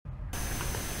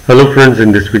Hello friends,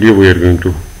 in this video we are going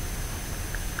to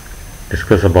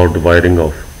discuss about the wiring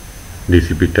of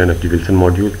Dcp-10 Wilson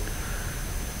module.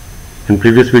 In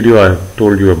previous video I have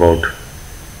told you about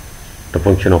the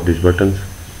function of these buttons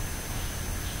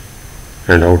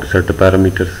and how to set the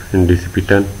parameters in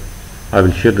Dcp-10. I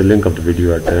will share the link of the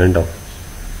video at the end of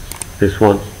this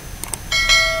one.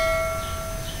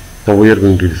 Now we are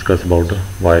going to discuss about the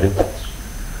wiring.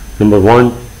 Number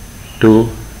 1, 2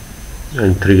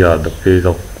 and 3 are the phase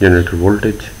of generator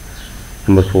voltage.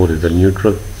 Number 4 is the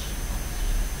neutral.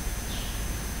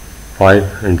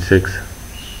 5 and 6,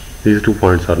 these 2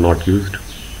 points are not used.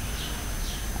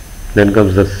 Then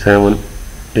comes the 7,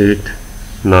 8,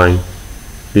 9,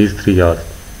 these 3 are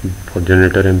for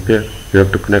generator ampere. You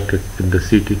have to connect it with the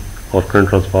CT or current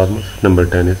transformers. Number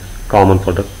 10 is common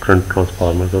for the current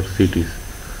transformers or CTs.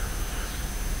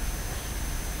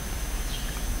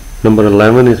 Number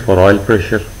 11 is for oil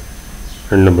pressure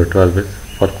and number 12 is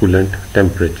for coolant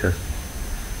temperature.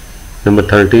 Number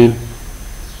 13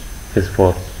 is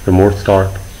for remote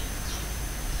start.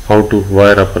 How to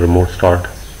wire up a remote start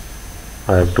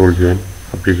I have told you in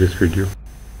a previous video.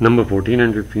 Number 14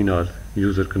 and 15 are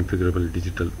user configurable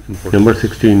digital input. Number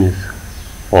 16 is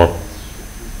for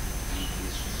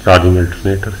charging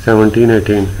alternator. 17,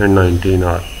 18 and 19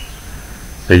 are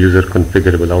the user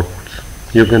configurable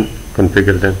outputs. You can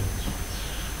configure them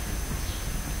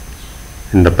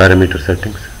in the parameter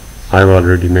settings. I have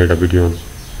already made a video on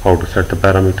how to set the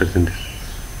parameters in this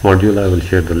module. I will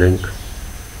share the link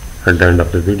at the end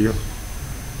of the video.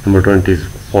 Number 20 is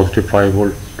positive 5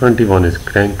 volt, 21 is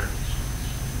crank,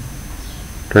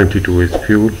 22 is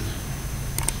fuel,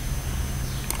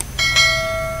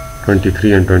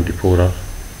 23 and 24 are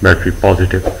battery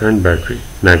positive and battery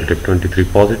negative. 23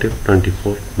 positive,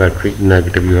 24 battery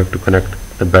negative. You have to connect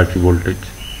the battery voltage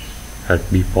at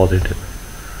B positive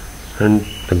and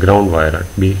the ground wire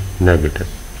at B negative.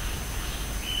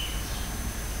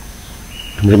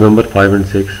 Remember 5 and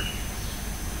 6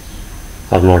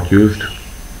 are not used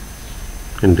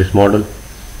in this model.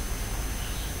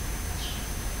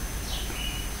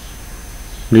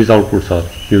 These outputs are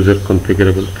user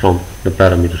configurable from the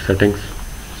parameter settings.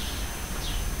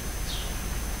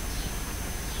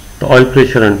 The oil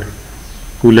pressure and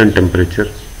coolant temperature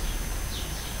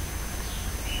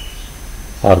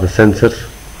are the sensors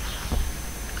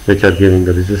which are giving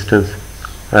the resistance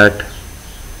at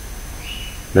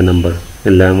the number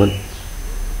 11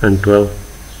 and 12.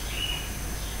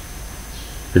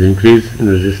 With increase in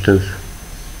resistance,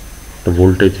 the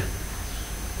voltage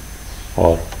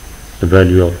or the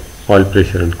value of oil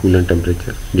pressure and coolant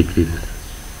temperature decreases.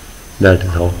 That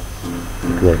is how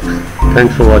it works.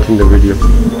 Thanks for watching the video.